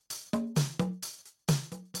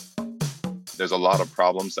there's a lot of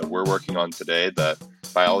problems that we're working on today that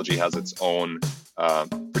biology has its own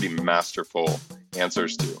pretty masterful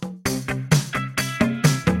answers to.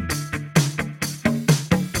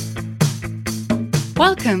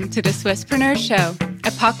 Welcome to the Swisspreneur Show,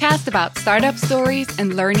 a podcast about startup stories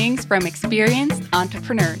and learnings from experienced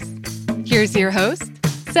entrepreneurs. Here's your host,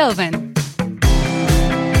 Sylvan.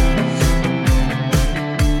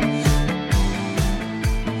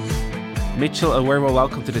 Mitchell and Wermo,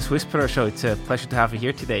 welcome to the Swisspreneur Show. It's a pleasure to have you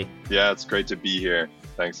here today. Yeah, it's great to be here.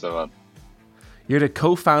 Thanks so much. You're the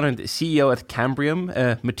co-founder and CEO at Cambrium,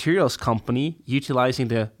 a materials company utilizing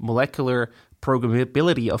the molecular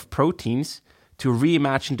programmability of proteins to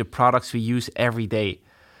reimagine the products we use every day.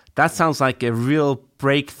 That sounds like a real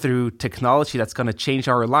breakthrough technology that's going to change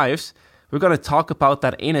our lives. We're going to talk about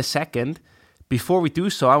that in a second. Before we do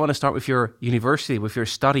so, I want to start with your university, with your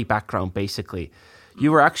study background, basically.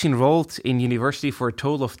 You were actually enrolled in university for a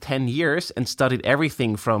total of 10 years and studied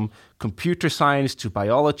everything from computer science to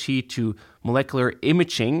biology to molecular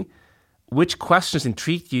imaging. Which questions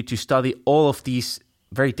intrigued you to study all of these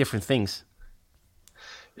very different things?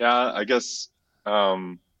 Yeah, I guess,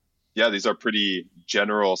 these are pretty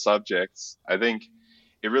general subjects. I think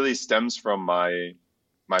it really stems from my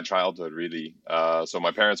childhood, really. So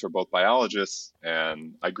my parents were both biologists,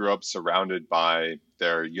 and I grew up surrounded by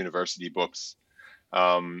their university books.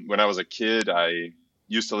 When I was a kid, I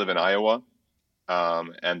used to live in Iowa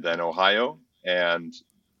and then Ohio, and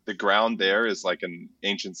the ground there is like an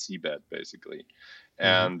ancient seabed, basically.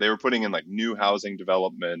 And they were putting in like new housing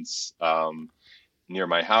developments near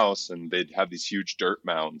my house, and they'd have these huge dirt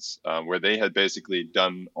mounds where they had basically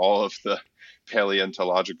done all of the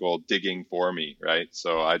paleontological digging for me, right?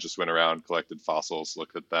 So I just went around, collected fossils,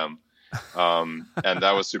 looked at them, and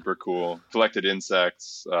that was super cool. Collected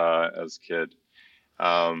insects as a kid.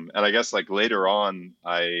 And I guess like later on,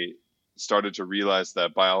 I started to realize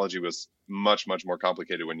that biology was much, much more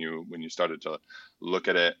complicated when you started to look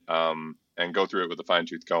at it and go through it with a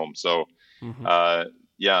fine-tooth comb. So,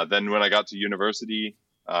 then when I got to university,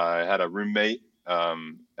 I had a roommate,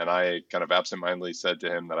 and I kind of absentmindedly said to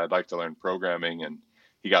him that I'd like to learn programming, and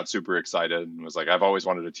he got super excited and was like, I've always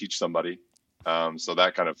wanted to teach somebody. So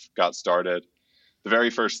that kind of got started. The very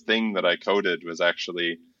first thing that I coded was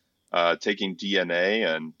actually taking DNA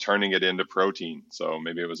and turning it into protein. So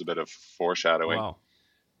maybe it was a bit of foreshadowing. Wow.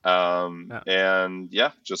 And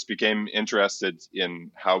just became interested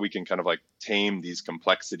in how we can kind of like tame these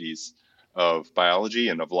complexities of biology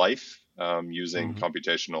and of life using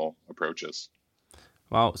computational approaches.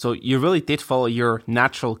 Wow. So you really did follow your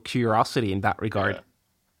natural curiosity in that regard.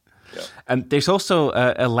 Yeah. And there's also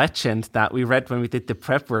a legend that we read when we did the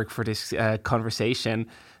prep work for this conversation,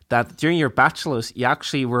 that during your bachelor's, you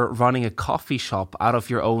actually were running a coffee shop out of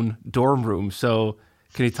your own dorm room. So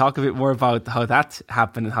can you talk a bit more about how that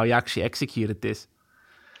happened and how you actually executed this?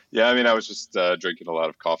 Yeah, I mean, I was just drinking a lot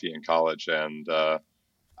of coffee in college, and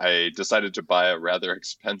I decided to buy a rather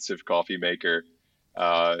expensive coffee maker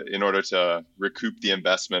in order to recoup the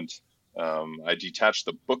investment. I detached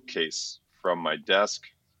the bookcase from my desk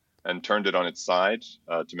and turned it on its side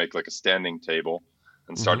to make like a standing table,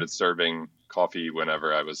 and started serving coffee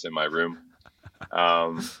whenever I was in my room.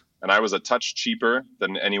 And I was a touch cheaper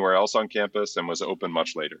than anywhere else on campus and was open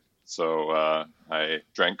much later. So I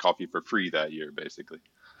drank coffee for free that year, basically.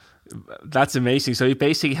 That's amazing. So you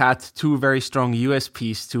basically had two very strong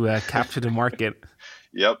USPs to capture the market.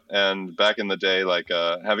 Yep. And back in the day, like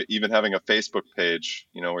having a Facebook page,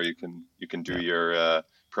 where you can do your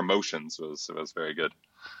promotions was very good.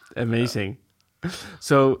 Amazing.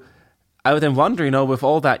 So I was then wondering, with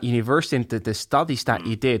all that university and the studies that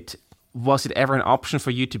you did, was it ever an option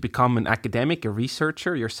for you to become an academic, a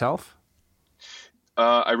researcher yourself?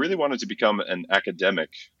 I really wanted to become an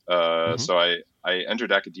academic. So I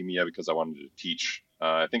entered academia because I wanted to teach.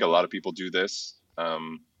 I think a lot of people do this.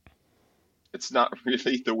 It's not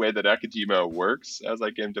really the way that academia works, as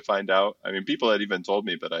I came to find out. I mean, people had even told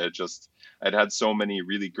me, but I'd had so many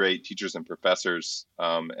really great teachers and professors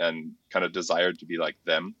and kind of desired to be like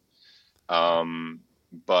them.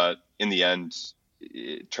 But in the end,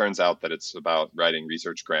 it turns out that it's about writing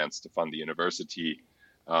research grants to fund the university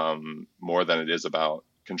more than it is about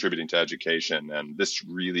contributing to education. And this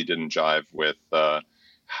really didn't jive with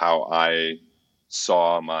how I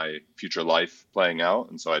saw my future life playing out.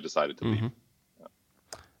 And so I decided to leave.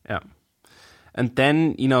 Yeah. And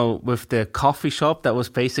then, with the coffee shop, that was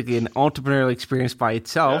basically an entrepreneurial experience by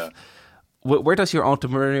itself. Yeah. Where does your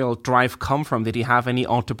entrepreneurial drive come from? Did you have any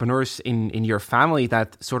entrepreneurs in your family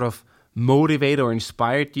that sort of motivated or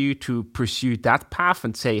inspired you to pursue that path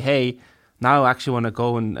and say, hey, now I actually want to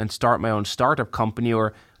go and start my own startup company?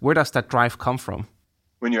 Or where does that drive come from?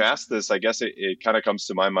 When you ask this, I guess it kind of comes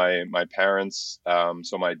to my parents.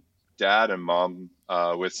 So my dad and mom,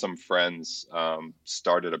 with some friends,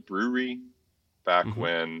 started a brewery back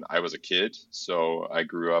when I was a kid. So I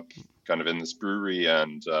grew up kind of in this brewery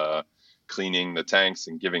and cleaning the tanks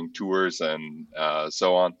and giving tours and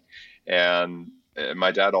so on. And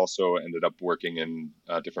my dad also ended up working in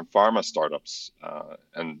different pharma startups.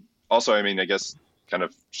 And also, I mean, I guess kind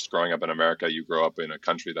of just growing up in America, you grow up in a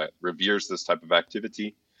country that reveres this type of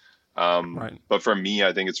activity. Right. But for me,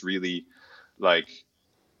 I think it's really like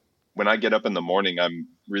when I get up in the morning, I'm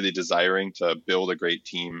really desiring to build a great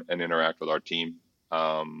team and interact with our team.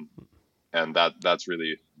 And that's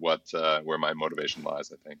really what where my motivation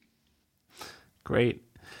lies, I think. Great.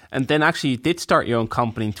 And then actually you did start your own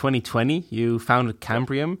company in 2020. You founded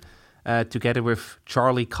Cambrium together with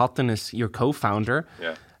Charlie Cotton as your co-founder.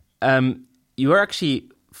 Yeah. You were actually,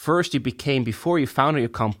 before you founded your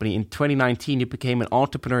company, in 2019, you became an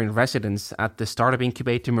entrepreneur in residence at the startup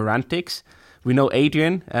incubator Merantix. We know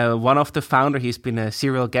Adrian, one of the founder. He's been a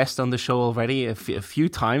serial guest on the show already a few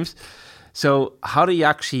times. So how do you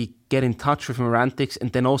actually get in touch with Merantix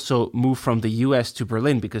and then also move from the US to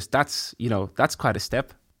Berlin? Because that's quite a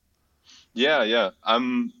step. Yeah.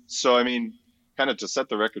 So, I mean, kind of to set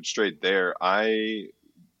the record straight there, I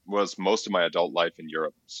was most of my adult life in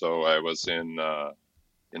Europe. So I was in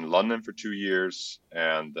London for 2 years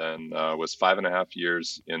and then was 5.5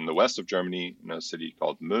 years in the west of Germany in a city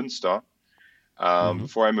called Münster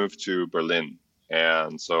before I moved to Berlin.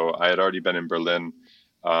 And so I had already been in Berlin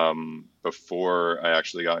before I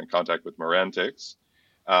actually got in contact with Merantix.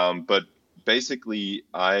 But basically,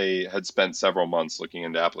 I had spent several months looking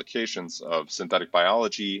into applications of synthetic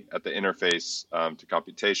biology at the interface to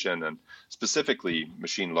computation and specifically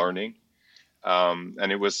machine learning.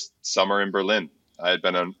 And it was summer in Berlin. I had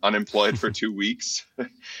been unemployed for 2 weeks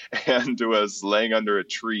and was laying under a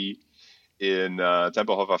tree in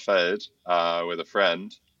Tempelhofer Feld with a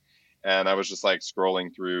friend. And I was just like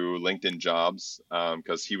scrolling through LinkedIn jobs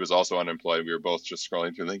because he was also unemployed. We were both just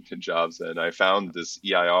scrolling through LinkedIn jobs. And I found this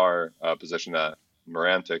EIR position at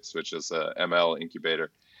Merantix, which is a ML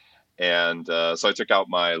incubator. And so I took out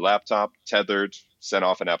my laptop, tethered, sent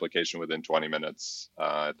off an application within 20 minutes.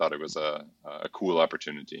 I thought it was a cool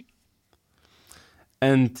opportunity.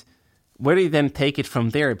 And where do you then take it from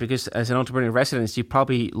there? Because as an entrepreneur in residence, you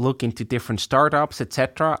probably look into different startups,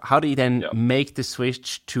 etc. How do you then make the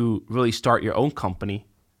switch to really start your own company?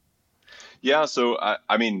 Yeah, so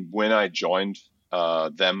I mean, when I joined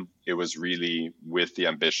them, it was really with the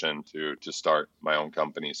ambition to start my own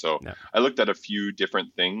company. So I looked at a few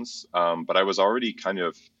different things, but I was already kind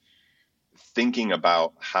of thinking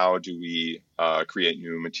about how do we create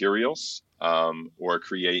new materials or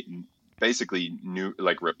create basically new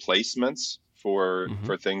like replacements for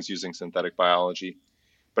things using synthetic biology.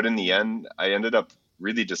 But in the end, I ended up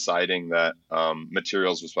really deciding that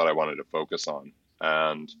materials was what I wanted to focus on.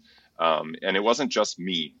 And it wasn't just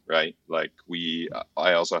me, right? Like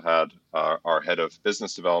I also had our head of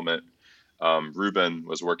business development, Ruben,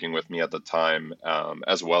 was working with me at the time,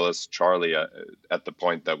 as well as Charlie at the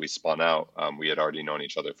point that we spun out. We had already known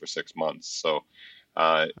each other for 6 months. So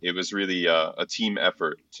it was really a team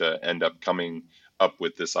effort to end up coming up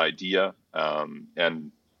with this idea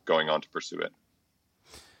and going on to pursue it.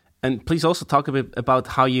 And please also talk a bit about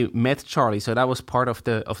how you met Charlie. So that was part of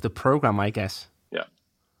the program, I guess.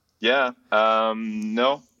 Yeah.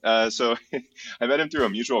 No. So I met him through a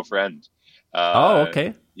mutual friend.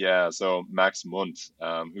 Okay. Yeah. So Max Mundt,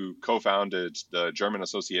 who co-founded the German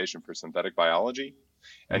Association for Synthetic Biology.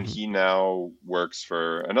 And he now works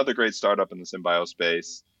for another great startup in the synbio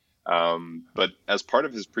space. But as part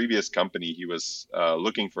of his previous company, he was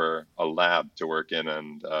looking for a lab to work in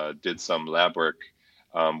and did some lab work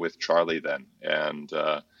with Charlie then. And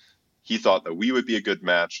he thought that we would be a good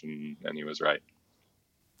match, and he was right.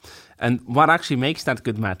 And what actually makes that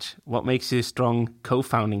good match? What makes you a strong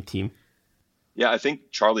co-founding team? Yeah, I think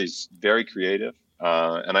Charlie's very creative.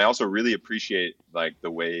 And I also really appreciate like the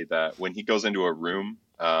way that when he goes into a room,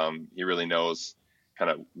 he really knows kind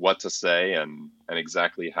of what to say and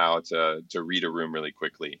exactly how to read a room really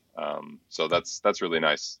quickly. So that's really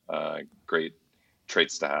nice. Great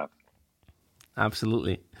traits to have.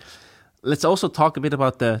 Absolutely. Let's also talk a bit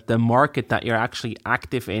about the market that you're actually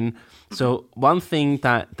active in. So one thing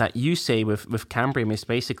that you say with Cambrium is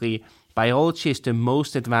basically biology is the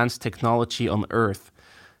most advanced technology on Earth.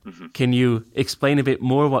 Can you explain a bit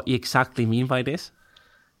more what you exactly mean by this?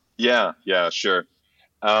 Yeah, sure.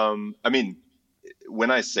 I mean,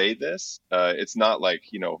 when I say this, it's not like,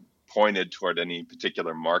 pointed toward any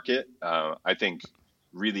particular market. I think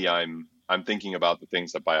really I'm thinking about the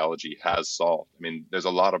things that biology has solved. I mean, there's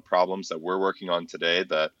a lot of problems that we're working on today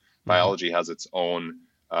that biology has its own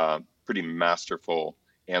pretty masterful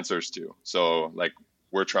answers to. So like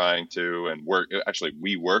we're trying to, and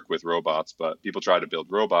we work with robots, but people try to build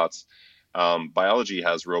robots. Biology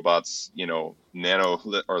has robots, nano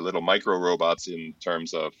or little micro robots in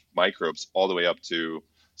terms of microbes, all the way up to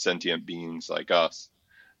sentient beings like us.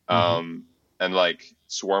 And like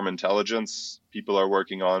swarm intelligence, people are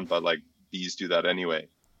working on, but like bees do that anyway,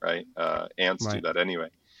 right? Ants do that anyway.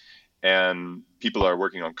 And people are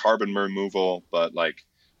working on carbon removal, but like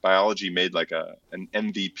biology made like an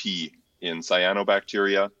MVP in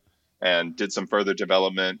cyanobacteria and did some further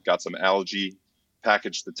development, got some algae,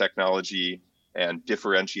 packaged the technology and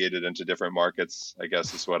differentiated into different markets, I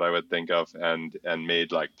guess is what I would think of, and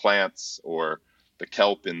made like plants or the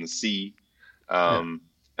kelp in the sea.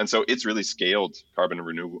 And so it's really scaled carbon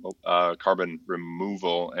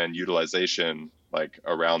removal and utilization like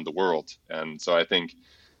around the world. And so I think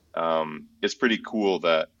it's pretty cool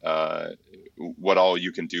that what all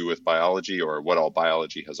you can do with biology, or what all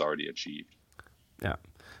biology has already achieved. Yeah.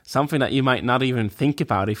 Something that you might not even think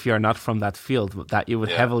about if you're not from that field, that you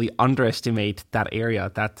would heavily underestimate that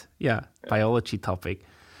area, biology topic.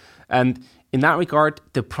 And in that regard,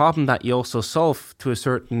 the problem that you also solve to a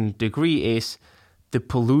certain degree is the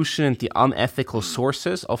pollution and the unethical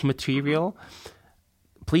sources of material.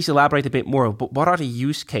 Please elaborate a bit more. But what are the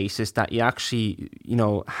use cases that you actually,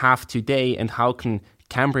 have today, and how can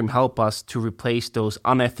Cambrium help us to replace those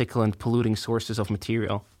unethical and polluting sources of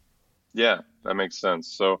material? Yeah, that makes sense.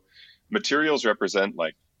 So materials represent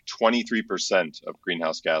like 23% of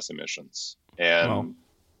greenhouse gas emissions. And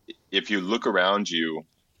if you look around you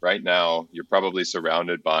right now, you're probably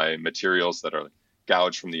surrounded by materials that are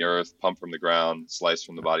gouged from the earth, pumped from the ground, sliced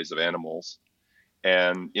from the bodies of animals.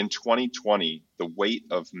 And in 2020, the weight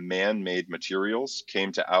of man-made materials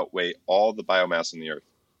came to outweigh all the biomass in the earth.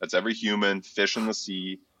 That's every human, fish in the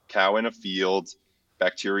sea, cow in a field,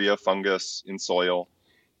 bacteria, fungus in soil.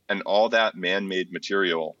 And all that man-made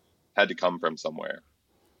material had to come from somewhere.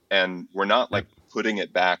 And we're not like putting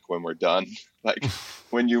it back when we're done. Like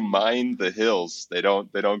when you mine the hills, they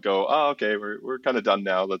don't go, oh, okay, we're kind of done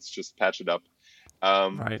now. Let's just patch it up.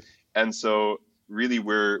 And so really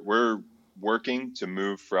we're working to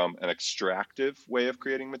move from an extractive way of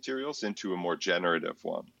creating materials into a more generative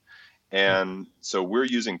one. And so we're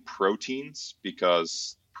using proteins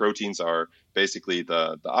because proteins are basically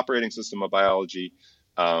the operating system of biology.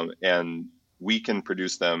 And we can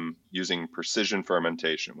produce them using precision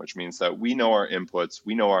fermentation, which means that we know our inputs,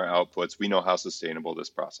 we know our outputs, we know how sustainable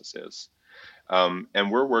this process is.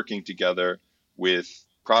 And we're working together with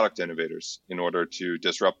product innovators in order to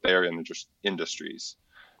disrupt their industries.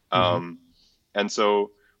 And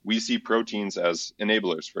so we see proteins as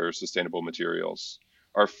enablers for sustainable materials.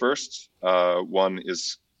 Our first one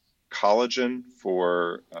is collagen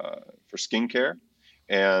for skincare.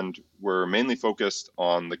 And we're mainly focused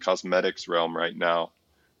on the cosmetics realm right now,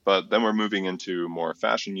 but then we're moving into more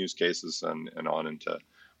fashion use cases and on into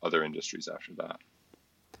other industries after that.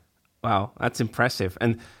 Wow, that's impressive.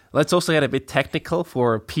 And let's also get a bit technical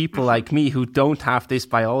for people like me who don't have this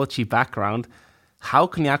biology background. How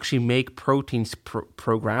can you actually make proteins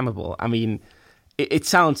programmable? I mean, it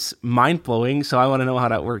sounds mind-blowing, so I want to know how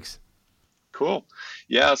that works. Cool.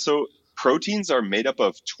 Yeah, so proteins are made up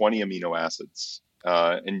of 20 amino acids.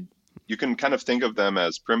 And you can kind of think of them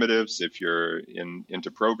as primitives if you're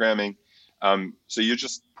into programming. So you're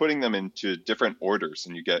just putting them into different orders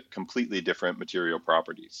and you get completely different material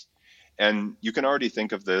properties. And you can already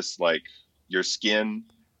think of this like your skin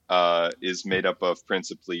is made up of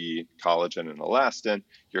principally collagen and elastin.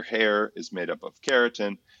 Your hair is made up of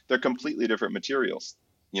keratin. They're completely different materials.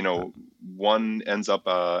 One ends up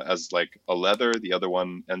as like a leather. The other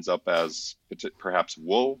one ends up as perhaps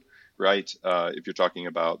wool. Right, if you're talking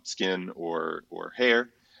about skin or hair,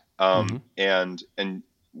 and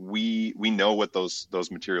we know what those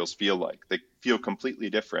materials feel like. They feel completely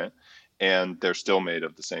different, and they're still made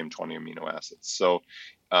of the same 20 amino acids. So,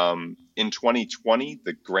 in 2020,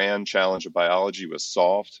 the grand challenge of biology was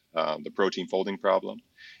solved, the protein folding problem,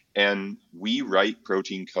 and we write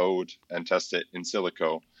protein code and test it in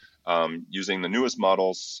silico using the newest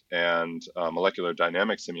models and molecular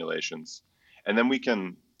dynamic simulations, and then we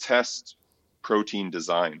can test protein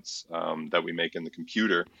designs that we make in the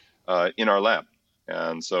computer in our lab.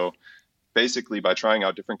 And so basically by trying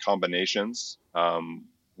out different combinations,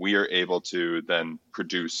 we are able to then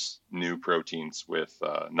produce new proteins with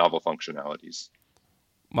novel functionalities.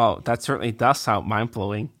 Well, that certainly does sound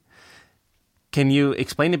mind-blowing. Can you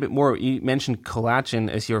explain a bit more? You mentioned collagen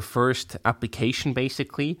as your first application,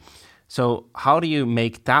 basically. So how do you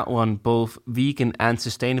make that one both vegan and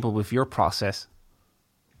sustainable with your process?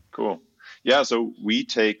 Cool. Yeah, so we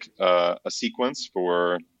take a sequence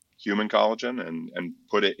for human collagen and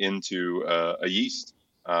put it into a yeast.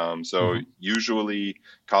 So Hmm. usually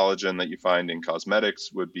collagen that you find in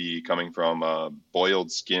cosmetics would be coming from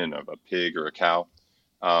boiled skin of a pig or a cow.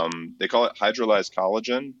 They call it hydrolyzed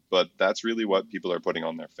collagen, but that's really what people are putting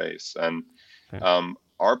on their face. And Okay.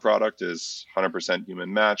 our product is 100%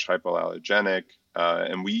 human match, hypoallergenic,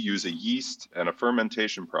 and we use a yeast and a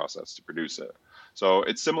fermentation process to produce it. So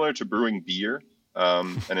it's similar to brewing beer,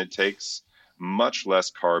 and it takes much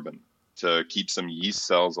less carbon to keep some yeast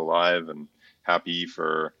cells alive and happy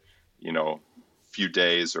for, few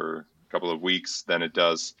days or a couple of weeks than it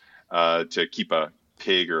does to keep a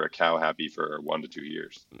pig or a cow happy for 1 to 2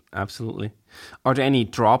 years. Absolutely. Are there any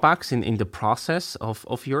drawbacks in the process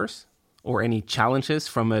of yours, or any challenges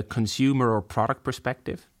from a consumer or product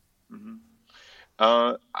perspective? Mhm.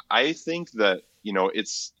 I think that,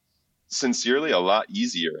 it's sincerely a lot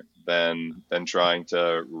easier than trying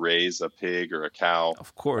to raise a pig or a cow,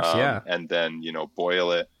 Of course, yeah. and then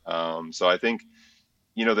boil it. So I think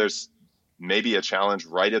there's maybe a challenge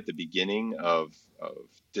right at the beginning of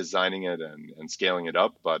designing it and scaling it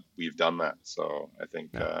up, but we've done that. So I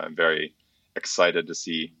think Yeah, I'm very excited to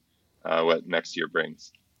see what next year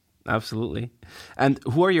brings. absolutely. And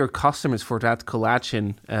who are your customers for that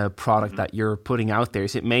collagen product Mhm. that you're putting out there?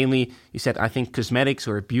 Is it mainly, you said, I think, cosmetics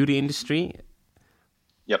or beauty industry?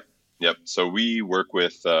 Yep, yep. So we work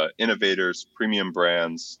with innovators, premium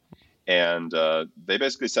brands, and they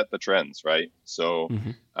basically set the trends, right? So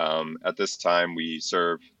Hmm. at this time, we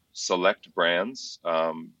serve select brands,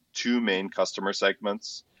 two main customer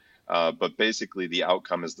segments, but basically the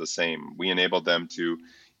outcome is the same. We enable them to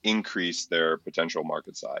increase their potential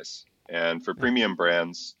market size. And for Yeah. premium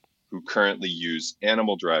brands who currently use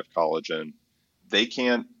animal-derived collagen, they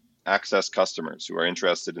can't access customers who are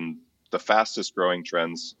interested in the fastest growing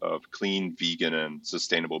trends of clean, vegan, and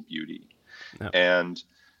sustainable beauty. Yeah. And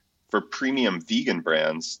for premium vegan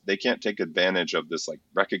brands, they can't take advantage of this like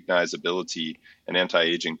recognizability and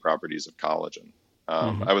anti-aging properties of collagen.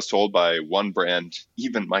 Hmm. I was told by one brand,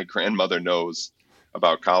 even my grandmother knows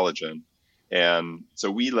about collagen. And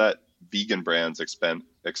so we let vegan brands expand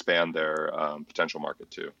their potential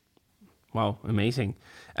market too. Wow, amazing.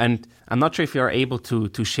 And I'm not sure if you're able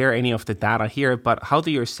to share any of the data here, but how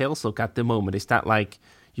do your sales look at the moment? Is that like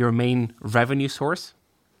your main revenue source?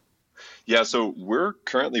 Yeah, so we're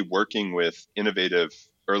currently working with innovative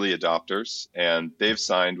early adopters, and they've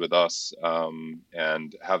signed with us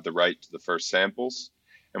and have the right to the first samples.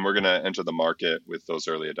 And we're going to enter the market with those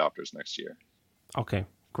early adopters next year. Okay,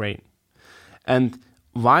 great. And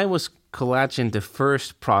why was collagen the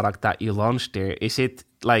first product that you launched there? Is it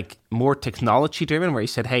like more technology driven, where you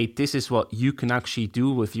said, hey, this is what you can actually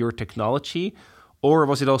do with your technology? Or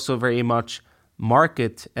was it also very much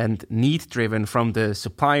market and need driven from the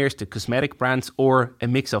suppliers, the cosmetic brands, or a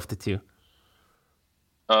mix of the two?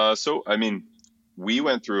 I mean, we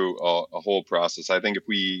went through a whole process. I think if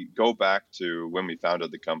we go back to when we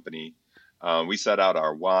founded the company, we set out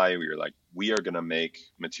our why. We were like, we are going to make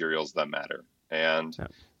materials that matter. And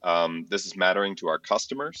Yeah. this is mattering to our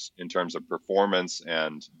customers in terms of performance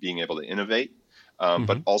and being able to innovate,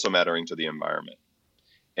 but Hmm. also mattering to the environment.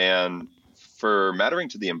 And for mattering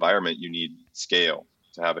to the environment, you need scale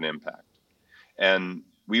to have an impact. And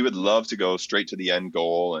we would love to go straight to the end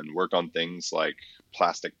goal and work on things like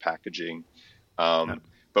plastic packaging. Yeah.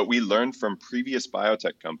 But we learned from previous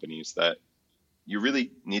biotech companies that you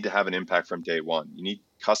really need to have an impact from day one. You need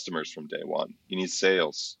customers from day one. You need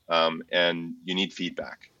sales, and you need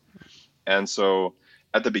feedback. And so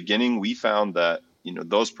at the beginning, we found that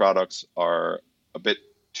those products are a bit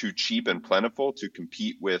too cheap and plentiful to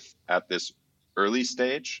compete with at this early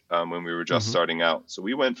stage when we were just Hmm. starting out. So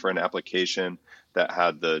we went for an application that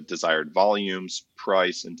had the desired volumes,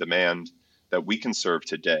 price, and demand that we can serve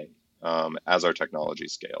today as our technology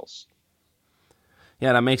scales.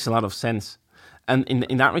 Yeah, that makes a lot of sense. And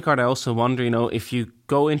in that regard, I also wonder, if you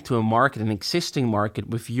go into a market, an existing market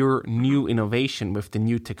with your new innovation, with the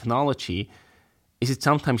new technology, is it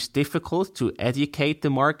sometimes difficult to educate the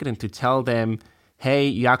market and to tell them, hey,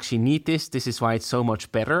 you actually need this, this is why it's so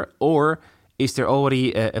much better? Or is there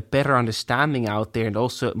already a better understanding out there and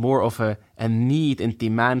also more of a need and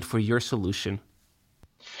demand for your solution?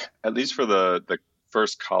 At least for the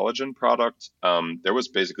first collagen product, there was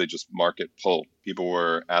basically just market pull. People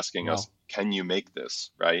were asking us, Wow. "Can you make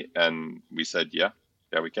this?" Right? And we said, "Yeah,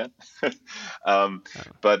 yeah, we can." um,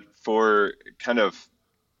 but for kind of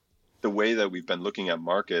the way that we've been looking at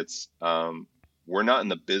markets, we're not in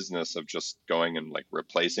the business of just going and like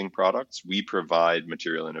replacing products. We provide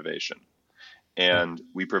material innovation Yeah. and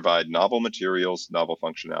we provide novel materials, novel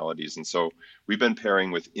functionalities. And so we've been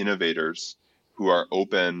pairing with innovators who are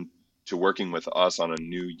open to working with us on a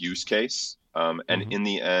new use case. And Hmm. in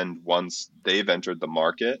the end, once they've entered the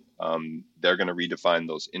market, they're going to redefine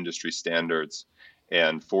those industry standards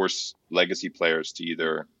and force legacy players to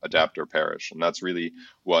either adapt or perish. And that's really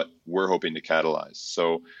what we're hoping to catalyze.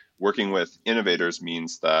 So working with innovators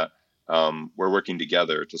means that we're working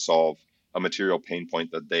together to solve a material pain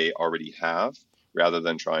point that they already have rather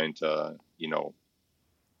than trying to,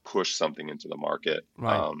 push something into the market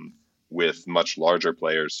Right. with much larger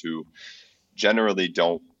players who generally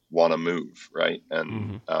don't want to move, right?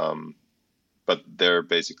 And Hmm. but they're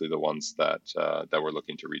basically the ones that we're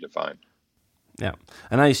looking to redefine. Yeah,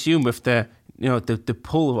 and I assume with the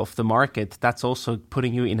pull of the market, that's also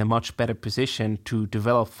putting you in a much better position to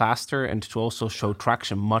develop faster and to also show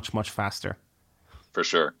traction much faster. For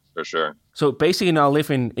sure, for sure. So basically, you now live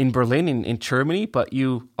in Berlin, in Germany, but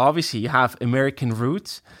you obviously you have American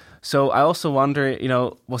roots. So I also wonder,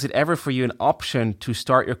 was it ever for you an option to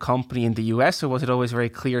start your company in the US, or was it always very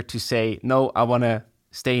clear to say, no, I want to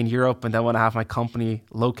stay in Europe and I want to have my company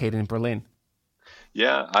located in Berlin?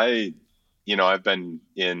 Yeah, I've been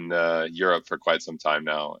in Europe for quite some time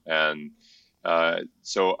now, and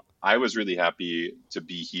so I was really happy to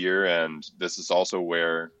be here, and this is also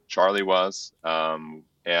where Charlie was.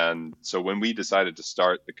 And so when we decided to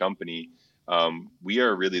start the company, we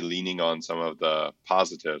are really leaning on some of the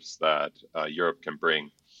positives that Europe can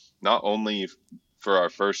bring. Not only for our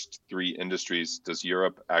first three industries does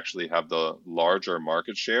Europe actually have the larger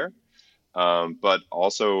market share, but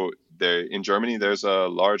also there in Germany, there's a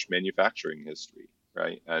large manufacturing history,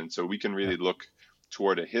 right? And so we can Yeah. really look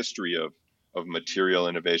toward a history of material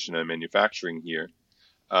innovation and manufacturing here.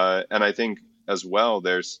 And I think as well,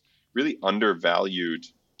 there's really undervalued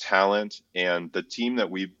talent, and the team that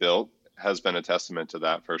we've built has been a testament to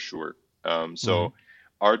that for sure. Hmm. So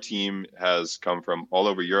our team has come from all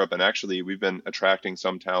over Europe, and actually we've been attracting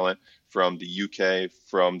some talent from the UK,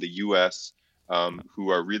 from the US, who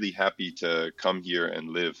are really happy to come here and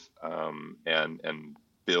live and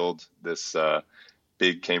build this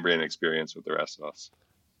big Cambrian experience with the rest of us.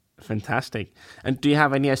 Fantastic. And do you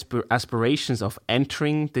have any aspirations of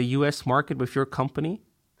entering the US market with your company?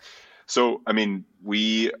 So, I mean,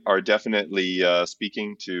 we are definitely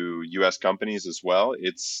speaking to U.S. companies as well.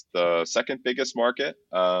 It's the second biggest market,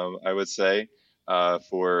 I would say,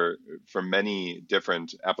 for many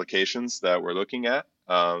different applications that we're looking at.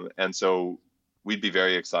 And so, we'd be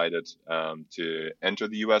very excited to enter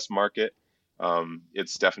the U.S. market.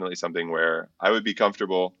 It's definitely something where I would be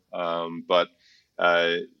comfortable, but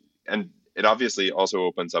uh, and it obviously also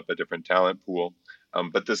opens up a different talent pool.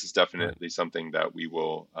 But this is Right. definitely something that we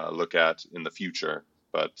will look at in the future,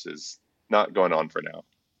 but is not going on for now.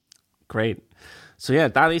 Great. So yeah,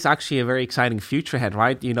 that is actually a very exciting future ahead,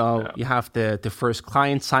 right? Yeah. You have the first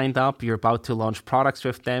client signed up, you're about to launch products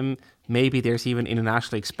with them. Maybe there's even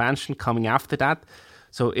international expansion coming after that.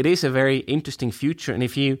 So it is a very interesting future. And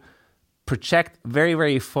if you project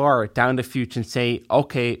very far down the future and say,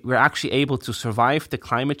 okay, we're actually able to survive the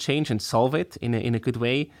climate change and solve it in a good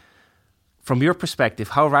way, from your perspective,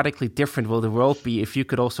 how radically different will the world be if you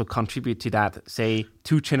could also contribute to that, say,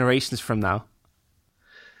 2 generations from now?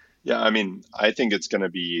 Yeah, I mean, I think it's going to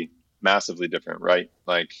be massively different, right?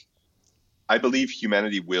 Like, I believe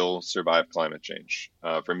humanity will survive climate change.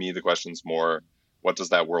 For me, the question's more, what does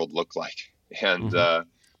that world look like? And Hmm.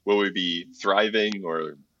 will we be thriving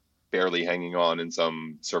or barely hanging on in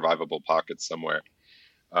some survivable pockets somewhere?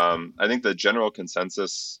 I think the general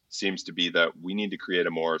consensus seems to be that we need to create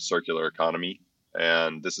a more circular economy,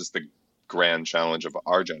 and this is the grand challenge of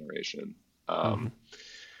our generation. Hmm.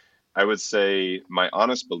 I would say my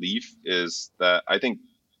honest belief is that I think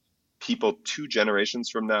people 2 generations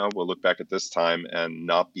from now will look back at this time and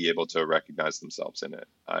not be able to recognize themselves in it.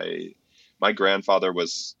 My grandfather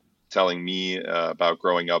was telling me about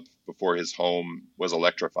growing up before his home was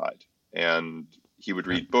electrified, and he would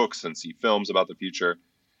read books and see films about the future.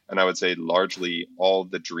 And I would say largely all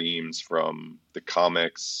the dreams from the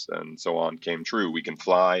comics and so on came true. We can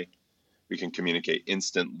fly, we can communicate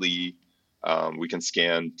instantly, we can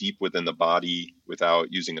scan deep within the body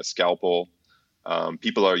without using a scalpel.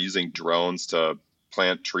 People are using drones to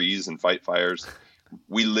plant trees and fight fires.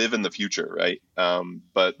 We live in the future, right?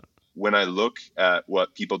 But when I look at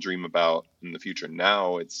what people dream about in the future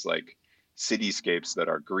now, it's like cityscapes that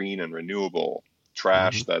are green and renewable, Hmm.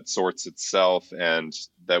 trash that sorts itself and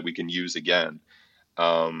that we can use again.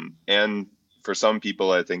 And for some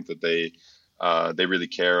people, I think that they really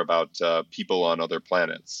care about people on other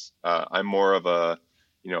planets. I'm more of a,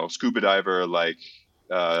 scuba diver. Like,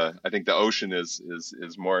 I think the ocean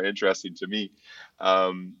is more interesting to me.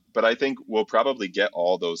 But I think we'll probably get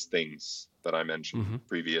all those things that I mentioned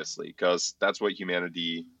previously, because that's what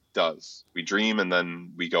humanity does. We dream and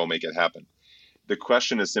then we go make it happen. The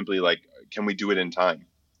question is simply like, can we do it in time?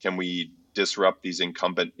 Can we disrupt these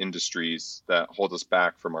incumbent industries that hold us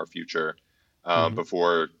back from our future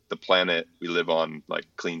before the planet we live on like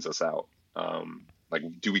cleans us out? Like,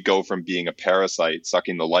 do we go from being a parasite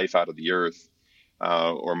sucking the life out of the earth,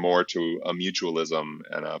 or more to a mutualism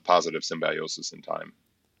and a positive symbiosis in time?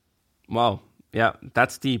 Wow. Yeah,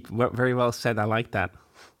 that's deep. Very well said. I like that.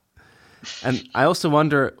 And I also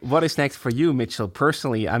wonder, what is next for you, Mitchell,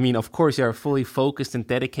 personally? I mean, of course, you're fully focused and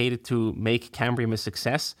dedicated to make Cambrium a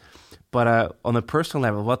success. But on a personal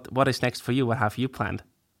level, what is next for you? What have you planned?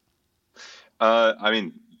 I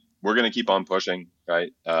mean, we're going to keep on pushing,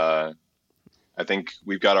 right? I think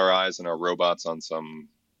we've got our eyes and our robots on some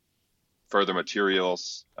further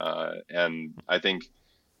materials. And I think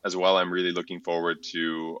as well, I'm really looking forward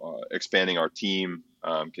to expanding our team,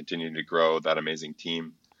 continuing to grow that amazing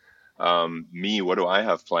team. Me, what do I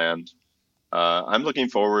have planned? I'm looking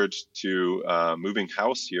forward to moving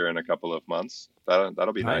house here in a couple of months.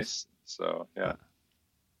 That'll be nice. So, yeah.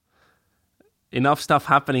 Enough stuff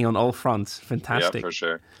happening on all fronts. Fantastic. Yeah, for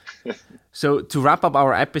sure. So to wrap up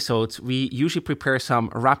our episodes, we usually prepare some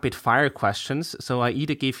rapid fire questions. So I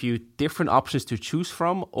either give you different options to choose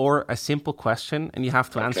from or a simple question, and you have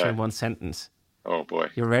to answer in one sentence. Oh, boy.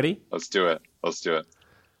 You ready? Let's do it.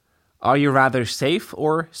 Are you rather safe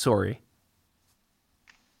or sorry?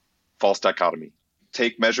 False dichotomy.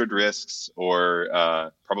 Take measured risks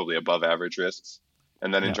or probably above average risks.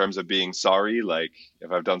 And then in terms of being sorry, like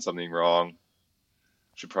if I've done something wrong,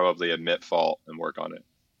 should probably admit fault and work on it.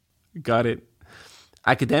 Got it.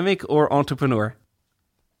 Academic or entrepreneur?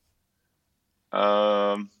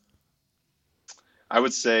 I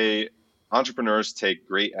would say entrepreneurs take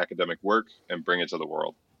great academic work and bring it to the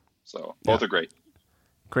world. So both are great.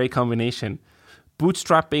 Great combination.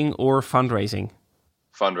 Bootstrapping or fundraising?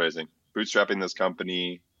 Fundraising. Bootstrapping this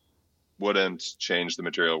company wouldn't change the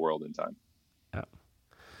material world in time. Yeah.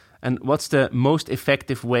 And what's the most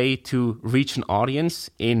effective way to reach an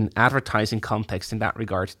audience in advertising context in that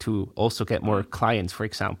regard to also get more clients, for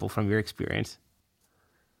example, from your experience?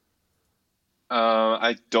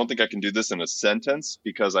 I don't think I can do this in a sentence,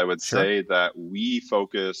 because I would say that we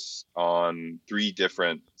focus on 3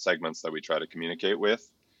 different segments that we try to communicate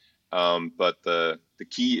with. But the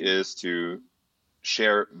key is to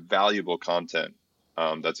share valuable content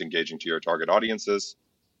that's engaging to your target audiences,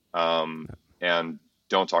 and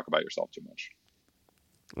don't talk about yourself too much.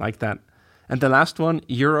 Like that. And the last one,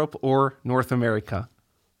 Europe or North America?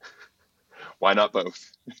 Why not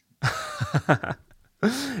both?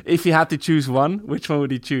 If you had to choose one, which one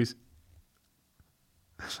would you choose?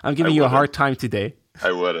 I'm giving you a hard time today.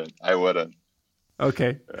 I wouldn't.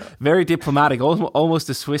 Okay. Yeah. Very diplomatic, almost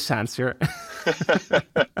a Swiss answer.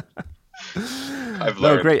 I've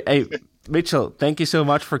learned. No, great. Hey, Mitchell, thank you so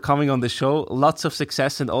much for coming on the show. Lots of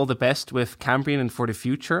success and all the best with Cambrium and for the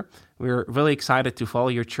future. We're really excited to follow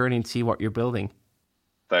your journey and see what you're building.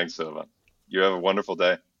 Thanks, Silva. You have a wonderful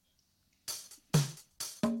day.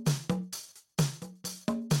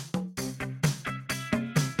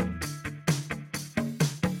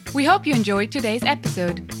 We hope you enjoyed today's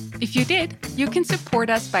episode. If you did, you can support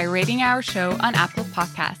us by rating our show on Apple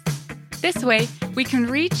Podcasts. This way, we can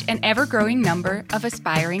reach an ever-growing number of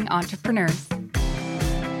aspiring entrepreneurs.